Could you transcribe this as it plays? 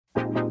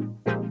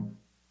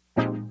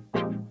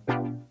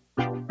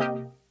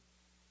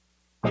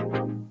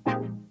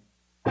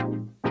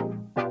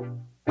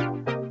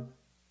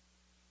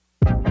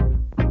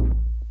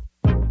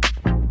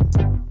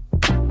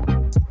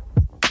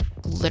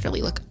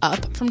literally look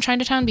up from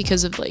Chinatown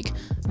because of like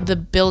the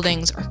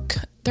buildings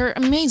they're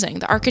amazing.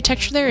 The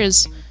architecture there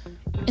is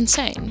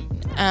insane.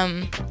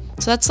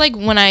 So that's like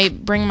when I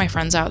bring my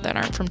friends out that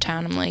aren't from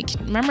town, I'm like,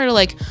 remember to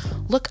like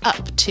look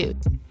up too.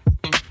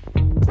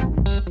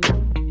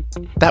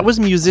 That was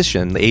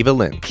musician Ava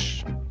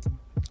Lynch.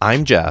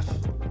 I'm Jeff,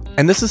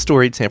 and this is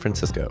Storied San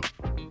Francisco.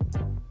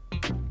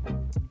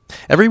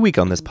 Every week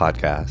on this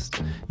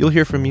podcast, you'll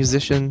hear from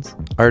musicians,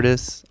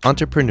 artists,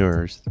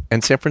 entrepreneurs,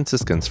 and San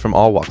Franciscans from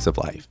all walks of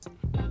life,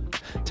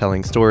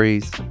 telling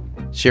stories,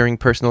 sharing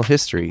personal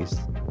histories,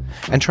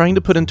 and trying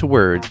to put into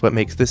words what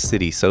makes this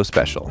city so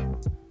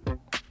special.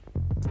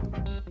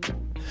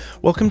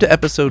 Welcome to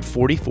episode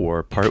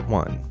 44, part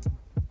 1.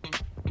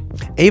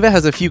 Ava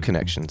has a few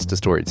connections to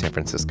Storied San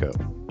Francisco.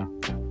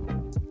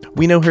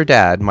 We know her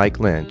dad, Mike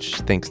Lynch,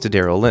 thanks to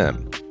Daryl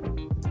Lim.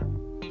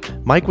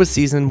 Mike was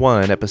season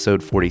 1,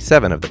 episode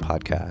 47 of the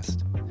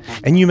podcast,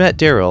 and you met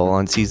Daryl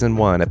on season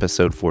 1,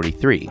 episode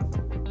 43.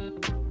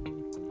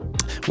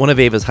 One of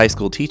Ava's high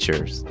school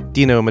teachers,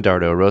 Dino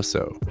Medardo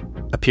Rosso,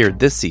 appeared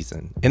this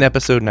season in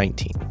episode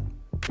 19.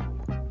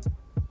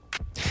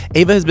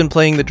 Ava has been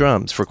playing the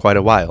drums for quite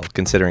a while,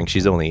 considering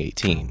she's only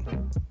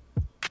 18.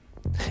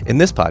 In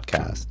this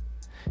podcast,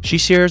 she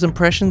shares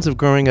impressions of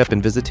growing up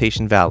in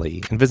Visitation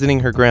Valley and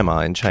visiting her grandma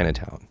in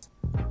Chinatown.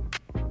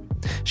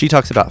 She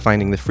talks about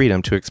finding the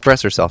freedom to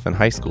express herself in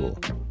high school,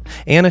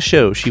 and a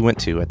show she went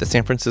to at the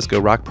San Francisco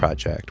Rock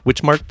Project,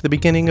 which marked the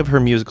beginning of her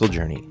musical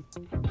journey.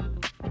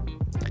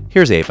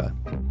 Here's Ava.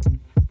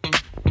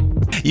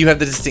 You have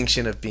the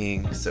distinction of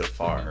being so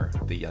far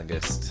the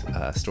youngest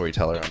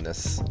storyteller on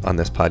this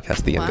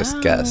podcast, the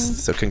youngest guest.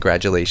 So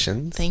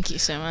congratulations! Thank you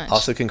so much.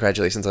 Also,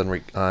 congratulations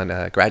on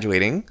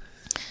graduating.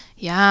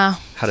 Yeah.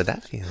 How did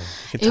that feel?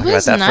 It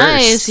was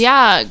nice. First.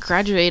 Yeah,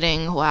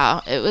 graduating.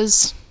 Wow,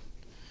 it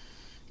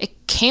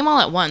came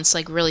all at once,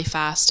 like really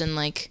fast, and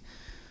like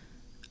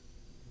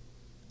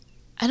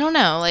I don't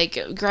know, like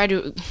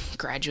graduating.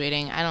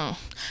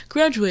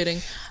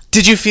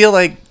 Did you feel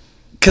like?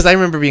 Because I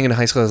remember being in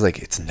high school, I was like,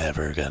 it's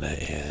never gonna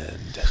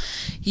end.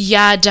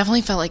 Yeah, it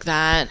definitely felt like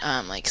that,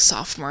 like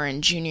sophomore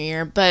and junior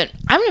year. But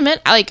I'm gonna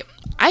admit,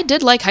 I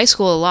did like high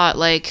school a lot.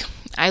 Like,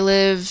 I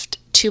lived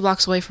 2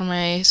 blocks away from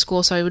my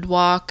school, so I would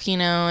walk,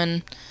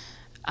 and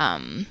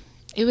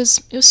it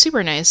was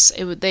super nice.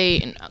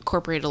 They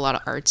incorporated a lot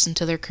of arts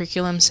into their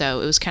curriculum,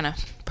 so it was kind of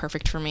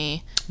perfect for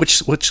me.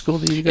 Which school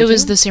did you go to? It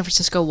was the San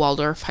Francisco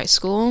Waldorf High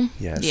School.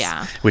 Yes.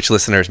 Yeah. Which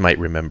listeners might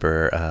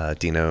remember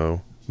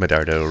Dino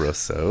Medardo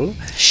Rosso.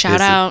 Shout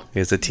out. He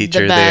was a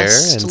teacher the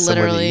best, there. And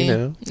literally.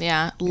 Someone,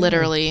 Yeah,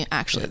 literally,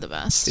 actually the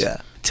best.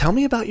 Yeah. Tell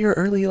me about your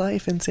early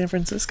life in San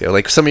Francisco.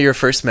 Like some of your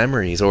first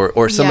memories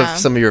or some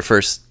of your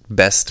first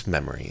best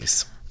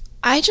memories.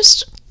 I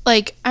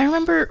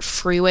remember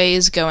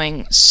freeways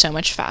going so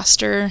much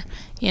faster,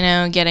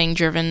 getting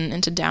driven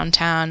into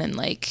downtown and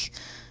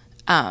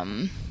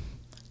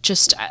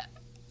just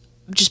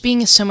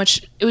being it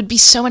would be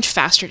so much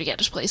faster to get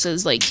to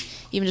places, like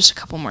even just a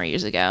couple more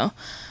years ago.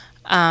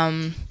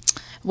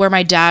 Where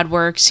my dad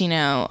works,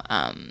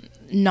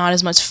 not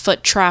as much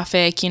foot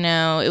traffic,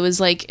 it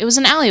was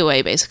an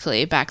alleyway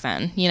basically back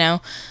then,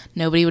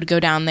 nobody would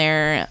go down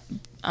there.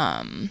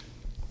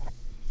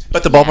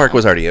 But the ballpark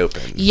was already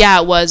open.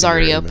 Yeah, it was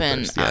already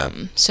open.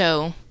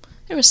 So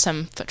there was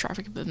some foot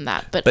traffic in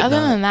that, but other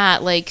than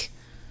that,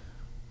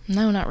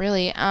 no, not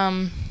really.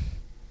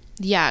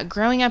 Yeah,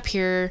 growing up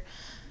here.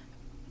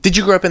 Did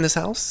you grow up in this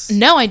house?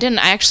 No, I didn't.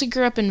 I actually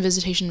grew up in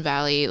Visitation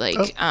Valley,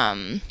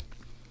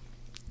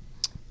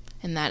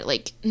 in that,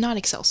 not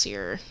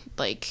Excelsior,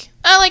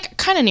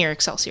 kind of near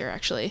Excelsior,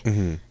 actually.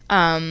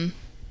 Mm-hmm.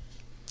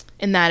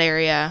 In that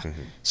area.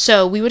 Mm-hmm.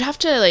 So we would have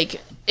to,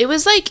 it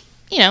was,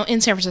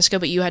 in San Francisco,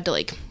 but you had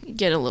to,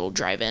 get a little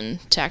drive-in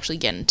to actually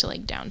get into,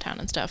 downtown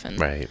and stuff. And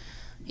right.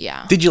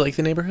 Yeah. Did you like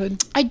the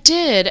neighborhood? I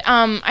did.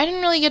 I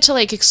didn't really get to,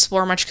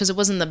 explore much because it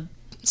wasn't the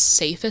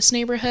safest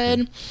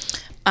neighborhood.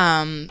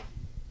 Mm-hmm.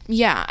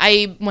 Yeah,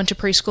 I went to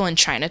preschool in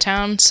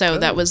Chinatown, so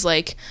that was,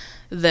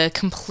 the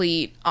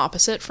complete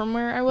opposite from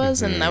where I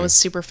was, mm-hmm. and that was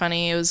super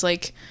funny. It was,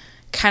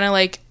 kind of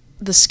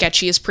the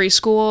sketchiest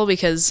preschool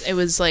because it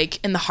was,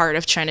 in the heart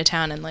of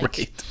Chinatown, and,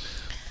 right.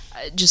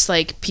 Just,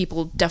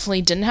 people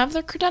definitely didn't have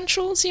their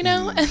credentials,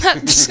 and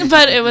that's,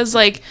 but it was,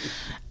 it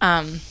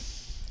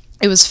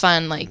was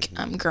fun,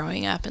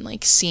 growing up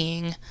and,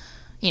 seeing,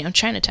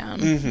 Chinatown.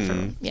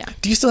 Mm-hmm. Yeah.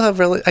 Do you still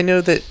have I know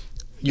that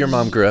your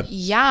mom grew up?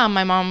 Yeah,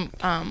 my mom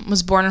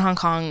was born in Hong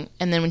Kong,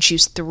 and then when she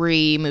was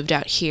 3, moved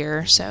out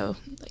here, so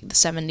the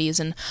 70s,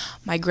 and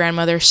my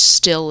grandmother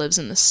still lives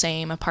in the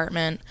same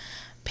apartment,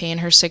 paying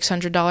her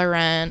 $600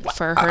 rent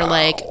for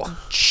her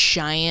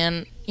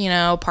giant,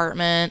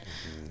 apartment,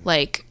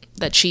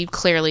 that she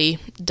clearly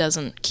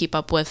doesn't keep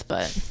up with,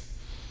 but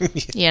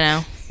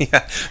Yeah.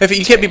 If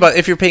you can't be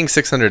if you're paying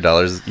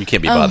 $600, you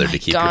can't be bothered to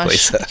keep your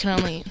place up. I can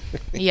only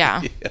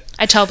yeah.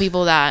 I tell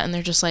people that and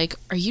they're just like,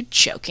 "Are you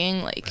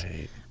joking?"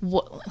 Right.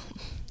 What?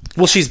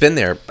 Well, she's been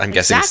there, I'm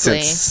guessing,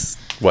 since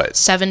what?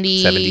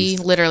 70,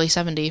 literally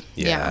 70.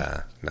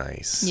 Yeah.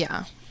 Nice.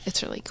 Yeah.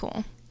 It's really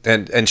cool.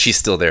 And she's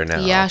still there now.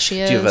 Yeah, she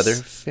is. Do you have other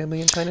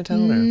family in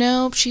Chinatown? Or?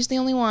 Nope, she's the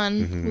only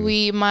one.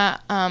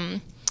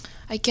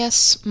 I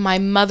guess my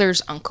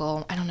mother's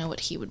uncle, I don't know what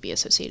he would be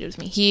associated with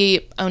me.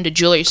 He owned a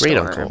jewelry store. Great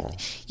uncle.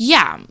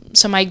 Yeah.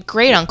 So my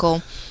great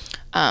uncle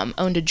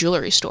owned a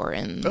jewelry store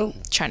in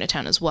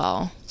Chinatown as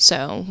well.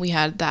 So we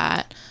had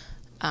that.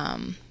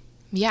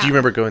 Yeah. Do you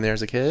remember going there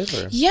as a kid?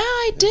 Or? Yeah,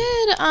 I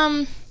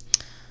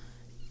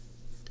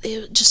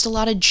did. Just a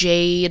lot of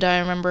jade. I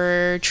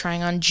remember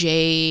trying on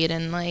jade,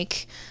 and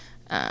like,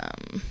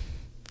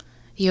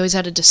 he always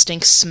had a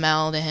distinct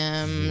smell to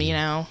him, you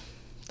know.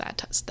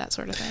 That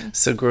sort of thing.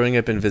 So growing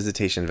up in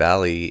Visitation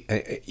Valley,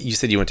 you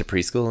said you went to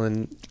preschool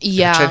in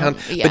Chinatown?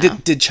 Yeah.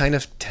 But did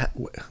Chinatown,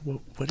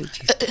 what did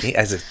you think?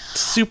 As a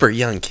super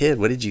young kid,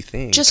 what did you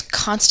think? Just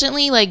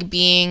constantly, like,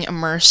 being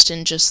immersed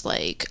in just,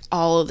 like,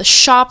 all of the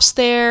shops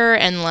there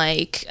and,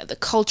 like, the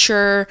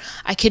culture.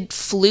 I could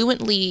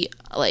fluently,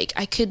 like,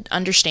 I could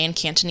understand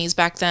Cantonese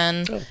back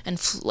then. And,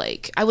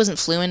 I wasn't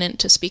fluent in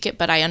to speak it,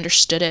 but I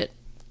understood it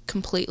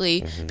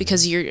completely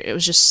because it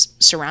was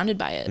just surrounded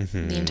by it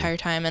the entire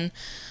time. And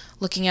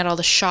looking at all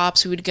the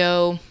shops,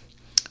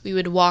 we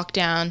would walk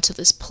down to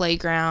this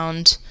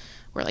playground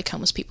where like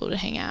homeless people would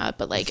hang out,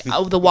 but like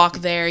the walk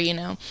there, you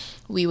know,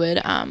 we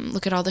would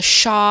look at all the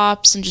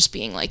shops and just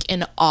being like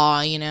in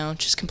awe, you know,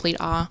 just complete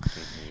awe.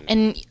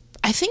 And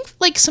I think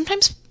like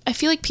sometimes I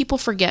feel like people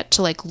forget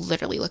to like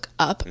literally look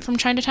up from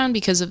Chinatown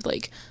because of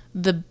like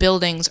the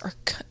buildings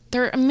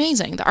they're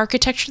amazing. The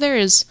architecture there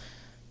is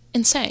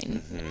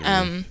insane.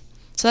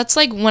 So that's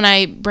like when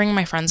I bring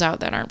my friends out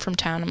that aren't from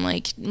town, I'm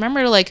like,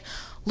 remember to like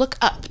look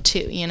up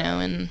too, you know.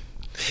 And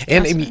I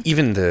mean,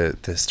 even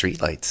the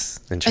street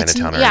lights in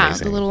Chinatown are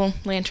amazing. The little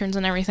lanterns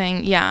and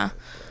everything. Yeah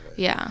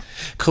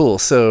Cool.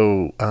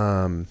 So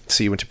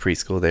so you went to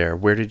preschool there.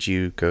 Where did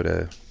you go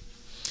to,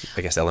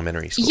 I guess,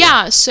 elementary school?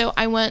 Yeah, so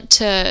I went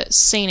to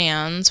St.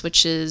 Anne's,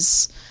 which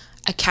is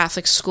a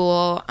Catholic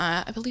school,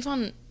 I believe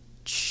on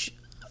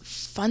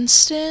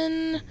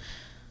Funston,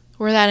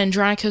 where that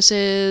Andronicos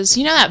is.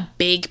 You know that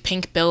big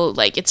pink build,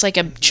 like it's like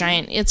a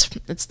giant, it's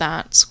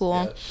that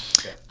school.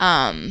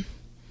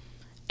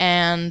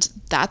 And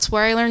that's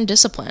where I learned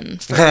discipline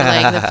for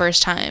like the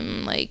first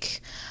time.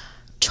 Like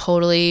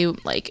totally,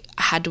 like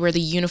I had to wear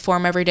the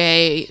uniform every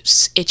day,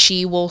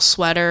 itchy wool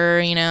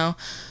sweater, you know.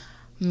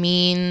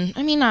 Mean,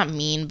 I mean not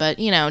mean, but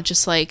you know,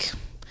 just like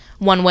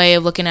one way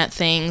of looking at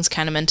things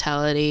kind of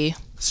mentality.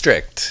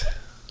 Strict.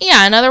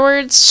 Yeah, in other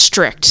words,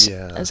 strict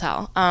as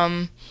hell.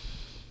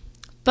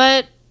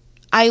 But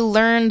I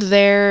learned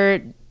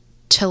there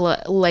to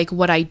like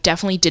what I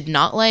definitely did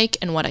not like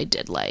and what I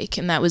did like,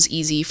 and that was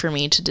easy for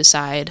me to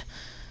decide.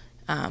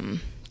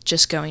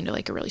 Just going to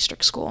like a really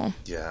strict school.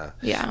 Yeah.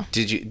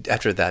 Did you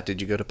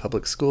did you go to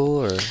public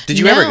school, or did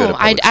you ever go to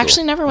public school? I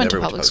actually never went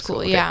to public school.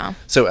 Okay. Yeah.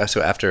 So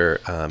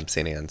after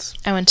St. Anne's,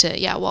 I went to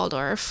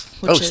Waldorf.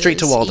 Straight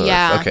to Waldorf.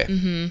 Yeah.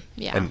 Okay.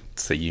 Yeah. And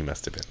so you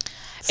must have been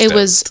stoked. It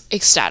was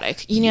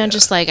ecstatic. You know,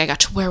 just like I got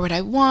to wear what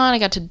I want. I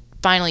got to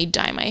finally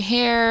dye my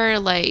hair.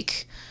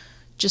 Like,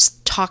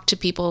 just talk to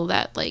people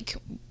that like,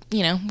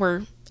 you know,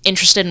 were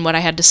interested in what I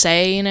had to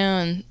say. You know,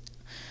 and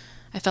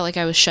I felt like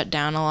I was shut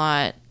down a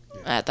lot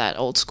at that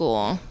old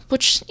school,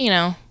 which, you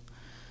know,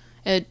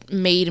 it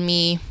made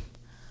me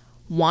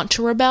want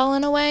to rebel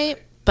in a way,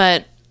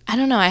 but I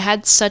don't know, I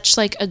had such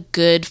like a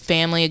good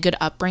family, a good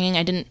upbringing.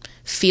 I didn't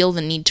feel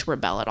the need to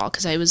rebel at all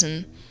because I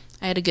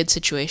had a good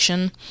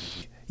situation.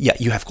 Yeah,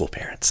 you have cool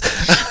parents.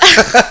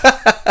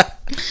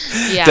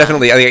 Yeah,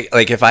 definitely.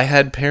 Like if I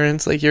had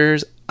parents like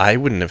yours, I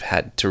wouldn't have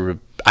had to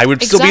I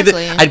would still be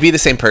I'd be the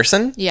same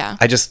person. Yeah.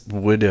 I just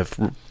would have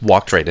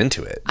walked right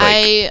into it. Like,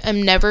 I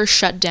am never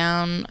shut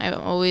down. I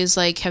always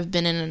like have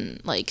been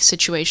in like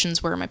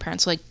situations where my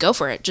parents are like, go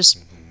for it.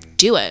 Just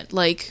do it.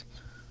 Like,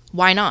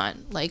 why not?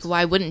 Like,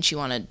 why wouldn't you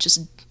want to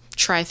just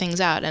try things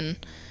out?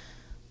 And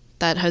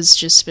that has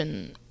just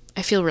been,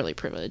 I feel really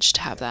privileged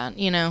to have that,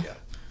 you know? Yeah.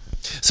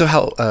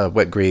 So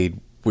what grade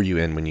were you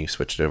in when you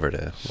switched over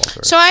to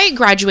Waldorf? So I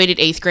graduated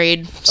 8th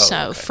grade,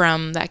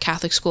 from that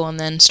Catholic school, and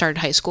then started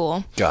high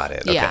school. Got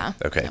it. Okay. Yeah.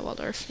 Okay. At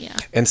Waldorf. Yeah.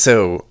 And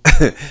so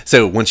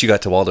once you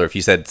got to Waldorf,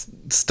 you said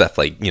stuff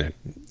like, you know,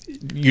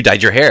 you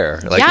dyed your hair.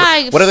 Like,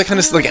 yeah. What other kind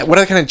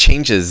of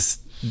changes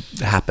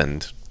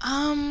happened?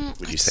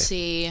 Let's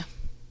see.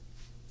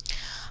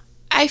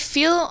 I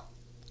feel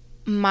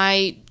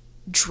my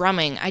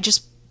drumming, I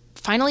just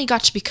finally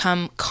got to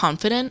become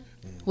confident,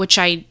 which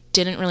I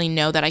didn't really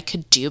know that I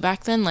could do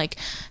back then. Like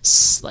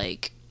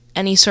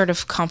any sort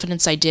of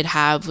confidence I did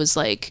have was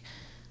like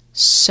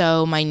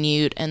so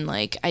minute, and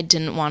like I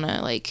didn't want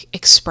to like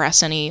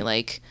express any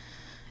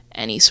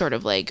sort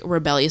of like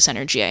rebellious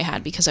energy I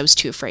had because I was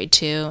too afraid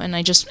to, and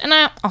I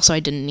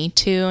didn't need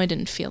to. I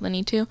didn't feel the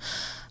need to.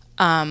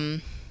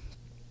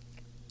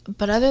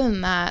 But other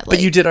than that,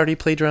 but you did already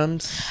play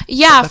drums?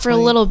 Yeah, for a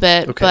little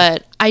bit, okay.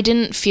 But I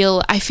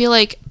feel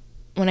like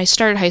when I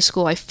started high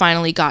school, I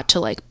finally got to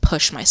like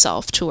push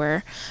myself to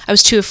where I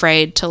was too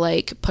afraid to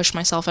like push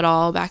myself at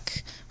all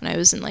back when I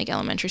was in like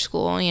elementary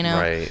school, you know,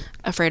 right.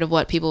 Afraid of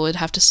what people would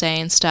have to say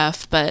and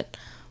stuff. But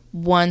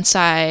once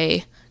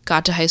I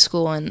got to high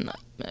school and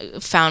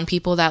found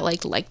people that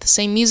like the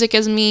same music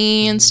as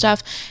me and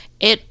stuff,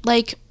 it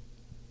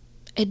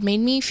made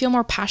me feel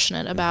more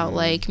passionate about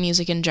like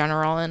music in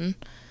general, and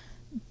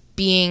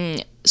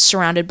being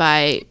surrounded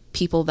by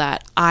people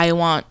that I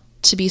want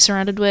to be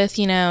surrounded with,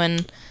 you know,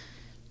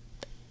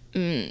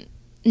 and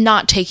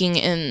not taking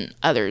in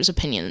others'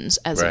 opinions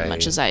as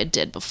much as I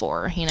did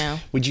before, you know.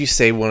 Would you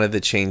say one of the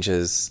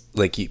changes,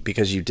 like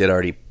because you did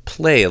already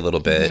play a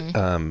little bit,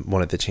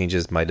 one of the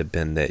changes might have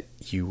been that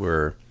you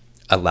were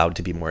allowed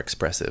to be more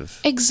expressive?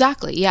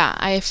 Exactly, yeah.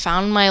 I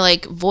found my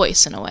like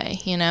voice in a way,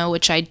 you know,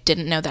 which I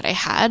didn't know that I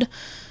had.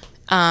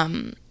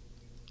 And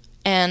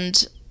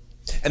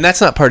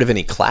that's not part of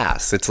any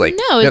class. It's like,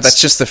 no, that's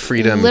just the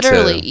freedom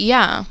literally,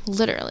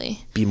 to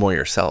be more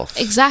yourself.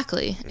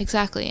 Exactly.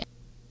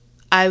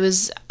 I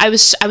was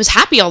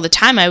happy all the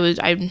time.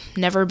 I've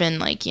never been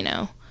like, you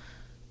know,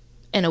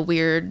 in a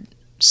weird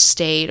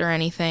state or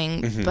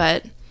anything,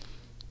 but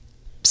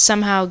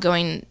somehow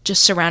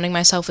surrounding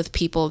myself with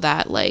people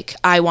that like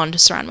I wanted to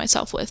surround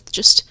myself with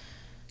just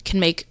can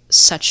make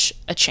such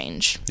a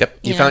change. Yep.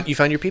 You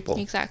found your people.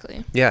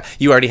 Exactly. Yeah.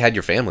 You already had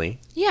your family.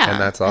 Yeah.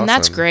 And that's awesome. And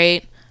that's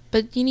great.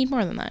 But you need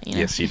more than that, you know?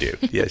 Yes, you do.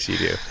 Yes, you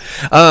do.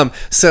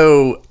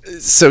 So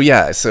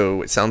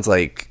it sounds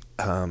like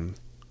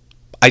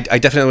I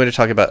definitely want to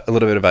talk about a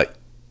little bit about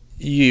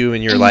you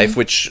and your life,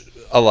 which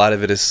a lot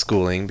of it is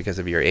schooling because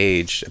of your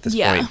age at this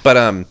point.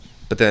 But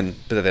then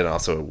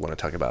also want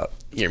to talk about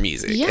your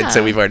music. Yeah. And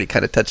so we've already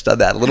kind of touched on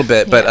that a little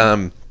bit. But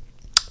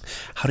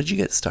how did you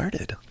get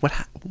started?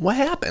 What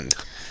happened?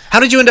 How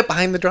did you end up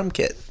behind the drum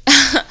kit?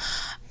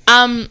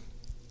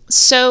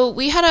 So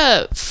we had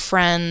a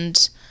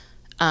friend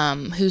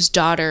whose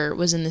daughter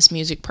was in this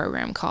music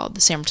program called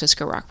the San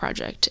Francisco Rock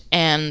Project,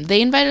 and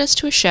they invited us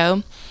to a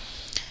show,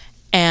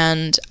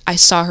 and I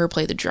saw her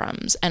play the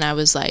drums, and I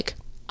was like,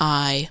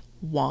 I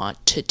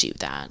want to do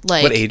that.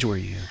 Like, what age were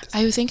you?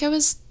 I think I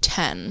was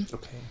 10.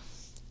 Okay.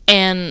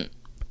 And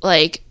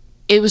like,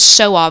 it was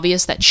so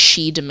obvious that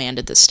she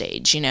demanded the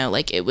stage, you know,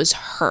 like it was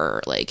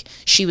her, like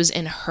she was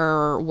in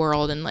her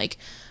world, and like,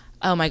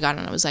 oh my God.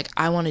 And I was like,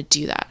 I want to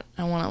do that.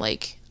 I want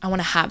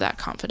to have that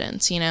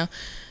confidence, you know?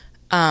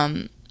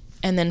 And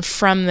then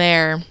from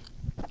there,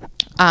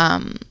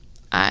 I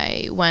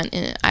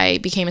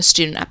became a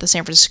student at the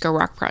San Francisco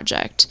Rock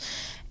Project,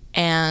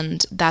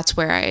 and that's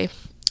where I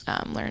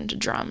learned to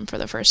drum for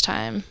the first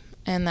time,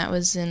 and that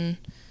was in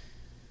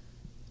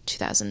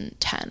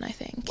 2010, I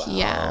think. Wow.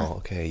 Yeah.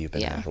 Okay, you've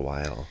been there for a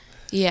while.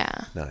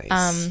 Yeah.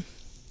 Nice.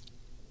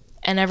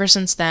 And ever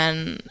since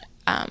then,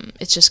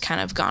 it's just kind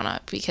of gone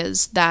up,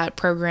 because that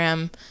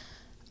program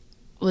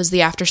was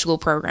the after-school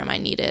program I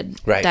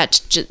needed. Right.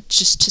 That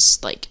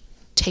just like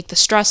take the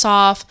stress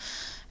off,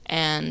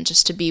 and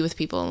just to be with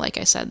people, like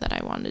I said, that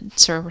I wanted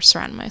to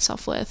surround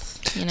myself with,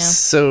 you know?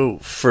 So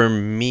for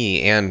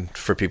me, and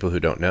for people who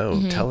don't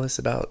know, tell us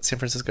about San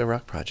Francisco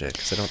Rock Project,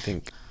 because I don't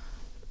think...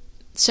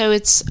 So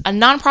it's a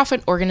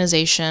nonprofit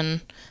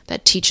organization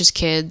that teaches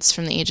kids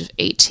from the age of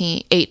 8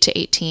 to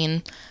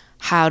 18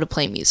 how to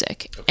play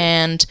music. Okay.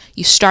 And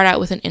you start out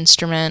with an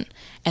instrument,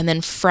 and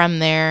then from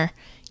there,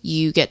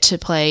 you get to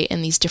play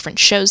in these different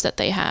shows that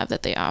they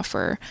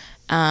offer.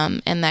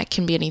 And that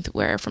can be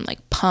anywhere from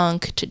like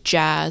punk to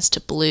jazz to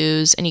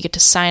blues, and you get to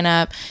sign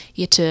up,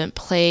 you get to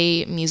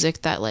play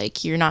music that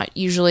like you're not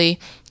usually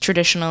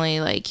traditionally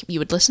like you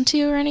would listen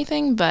to or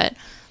anything, but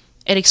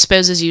it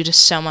exposes you to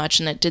so much,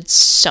 and it did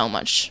so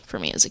much for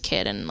me as a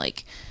kid. And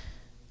like,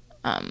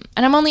 and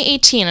I'm only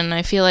 18, and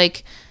I feel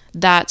like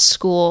that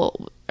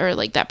school or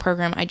like that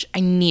program, I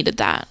needed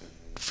that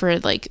for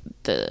like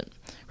the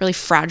really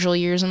fragile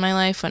years in my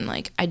life when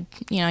like I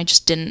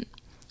just didn't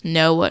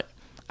know what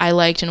I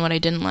liked and what I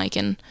didn't like,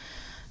 and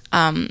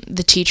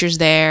the teachers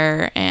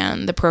there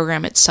and the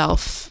program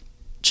itself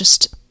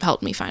just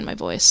helped me find my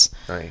voice.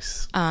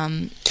 Nice.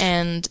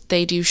 And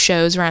they do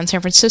shows around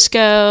San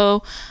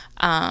Francisco.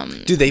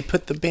 Do they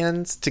put the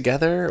bands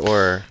together,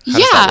 or how does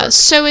yeah? that work?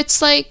 So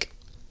it's like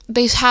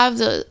they have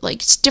the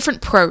like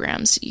different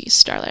programs. You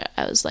start out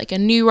as like a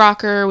new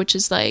rocker, which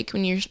is like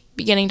when you're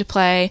beginning to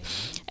play,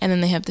 and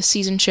then they have the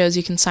season shows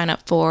you can sign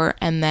up for,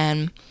 and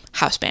then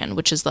house band,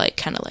 which is like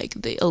kind of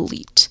like the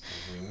elite.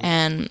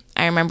 And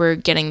I remember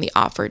getting the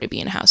offer to be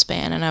in house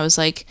band, and I was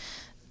like,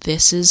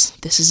 this is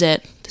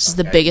it. This is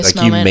the biggest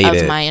like moment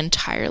of my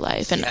entire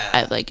life, and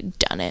I've like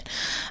done it.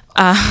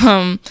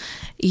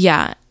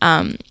 Yeah.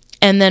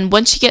 And then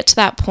once you get to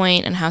that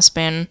point in house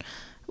band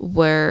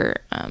where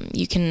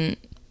you can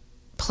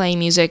play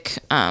music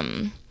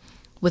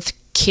with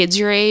kids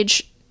your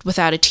age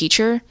without a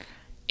teacher,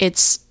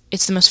 it's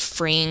the most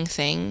freeing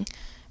thing,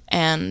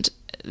 and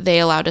they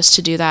allowed us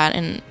to do that,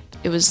 and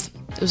it was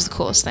the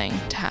coolest thing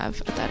to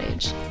have at that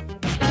age.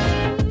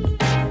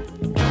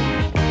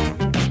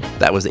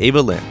 That was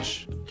Ava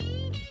Lynch.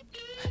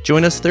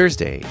 Join us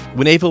Thursday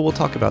when Ava will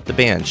talk about the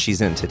band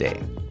she's in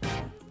today.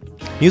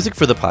 Music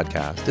for the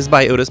podcast is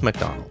by Otis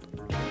MacDonald.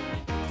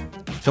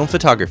 Film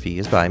photography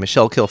is by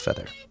Michelle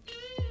Kilfeather.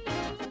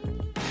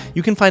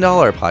 You can find all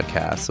our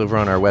podcasts over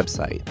on our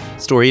website,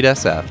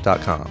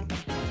 storiedsf.com.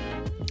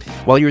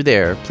 While you're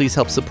there, please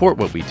help support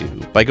what we do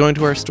by going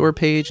to our store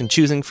page and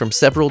choosing from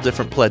several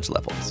different pledge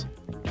levels.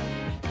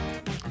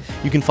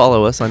 You can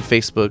follow us on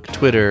Facebook,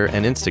 Twitter,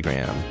 and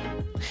Instagram,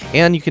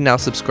 and you can now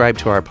subscribe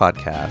to our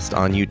podcast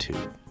on YouTube.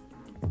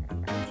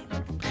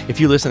 If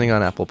you're listening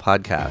on Apple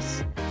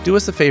Podcasts, do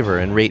us a favor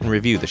and rate and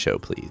review the show,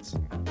 please.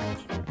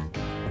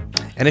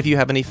 And if you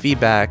have any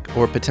feedback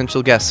or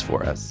potential guests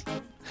for us,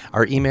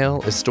 our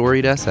email is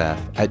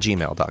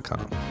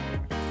storiedsf@gmail.com.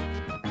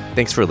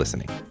 Thanks for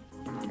listening.